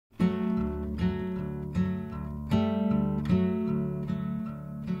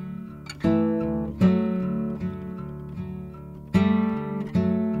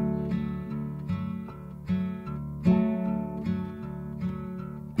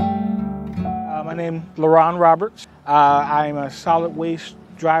My name is Leron Roberts. I'm a solid waste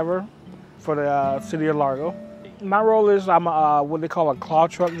driver for the city of Largo. My role is I'm what they call a claw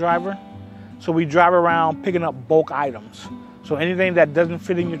truck driver. So we drive around picking up bulk items. So anything that doesn't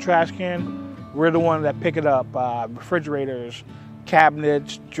fit in your trash can, we're the one that pick it up. Refrigerators,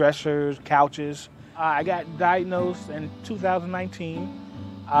 cabinets, dressers, couches. I got diagnosed in 2019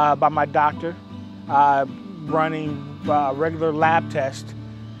 by my doctor, running regular lab tests,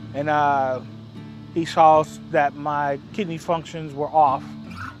 and he saw that my kidney functions were off.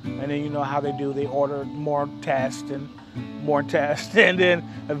 And then you know how they do, they ordered more tests, and then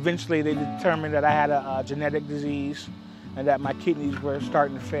eventually they determined that I had a genetic disease and that my kidneys were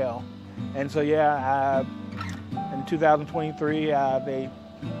starting to fail. And so yeah, in 2023,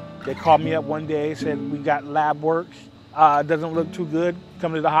 they called me up one day, said, we got lab work, doesn't look too good,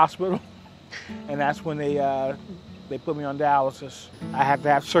 come to the hospital. And that's when they put me on dialysis. I had to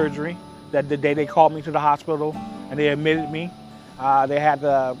have surgery. That the day they called me to the hospital and they admitted me, they had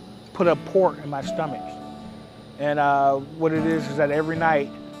to put a port in my stomach. And what it is that every night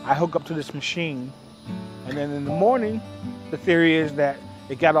I hook up to this machine, and then in the morning, the theory is that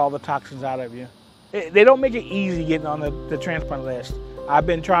it got all the toxins out of you. They don't make it easy getting on the transplant list. I've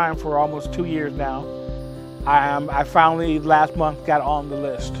been trying for almost 2 years now. I finally, last month, got on the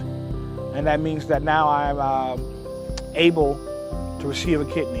list. And that means that now I'm able to receive a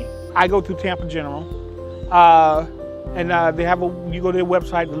kidney. I go through Tampa General, and they have you go to their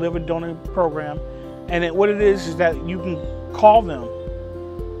website, the Liver Donor Program, and what it is that you can call them,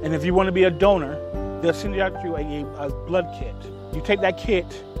 and if you want to be a donor, they'll send you out to a blood kit. You take that kit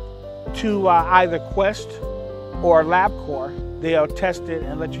to either Quest or LabCorp. They'll test it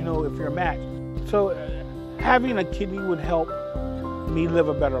and let you know if you're a match. So having a kidney would help me live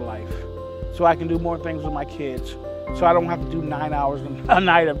a better life, so I can do more things with my kids, so I don't have to do 9 hours a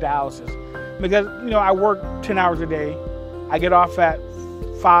night of dialysis. Because, you know, I work 10 hours a day. I get off at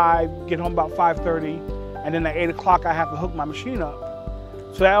 5, get home about 5:30, and then at 8 o'clock I have to hook my machine up.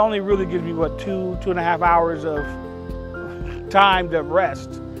 So that only really gives me, what, 2.5 hours of time to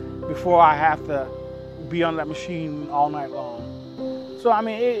rest before I have to be on that machine all night long. So, I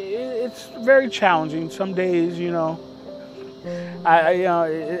mean, it's very challenging. Some days, you know,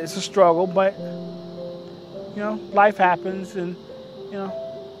 it's a struggle, but you know, life happens, and you know,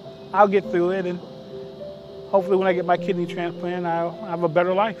 I'll get through it, and hopefully when I get my kidney transplant, I'll have a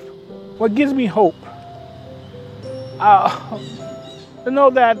better life. What gives me hope? To know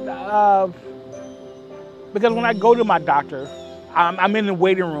that, because when I go to my doctor, I'm in the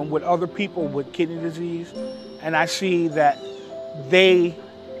waiting room with other people with kidney disease, and I see that they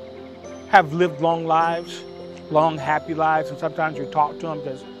have lived long lives, long, happy lives, and sometimes you talk to them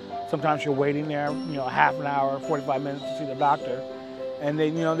because sometimes you're waiting there, you know, half an hour, 45 minutes to see the doctor, and they,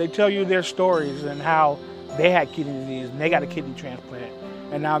 you know, they tell you their stories and how they had kidney disease and they got a kidney transplant,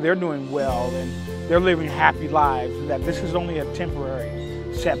 and now they're doing well and they're living happy lives, and that this is only a temporary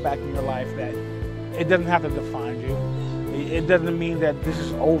setback in your life, that it doesn't have to define you. It doesn't mean that this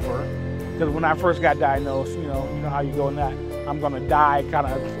is over. Because when I first got diagnosed, you know how you go in that I'm gonna die kind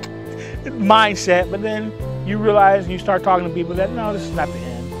of mindset, but then you realize and you start talking to people that no, this is not the end.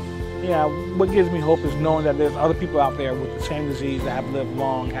 Yeah, what gives me hope is knowing that there's other people out there with the same disease that have lived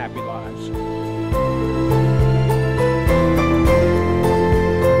long, happy lives.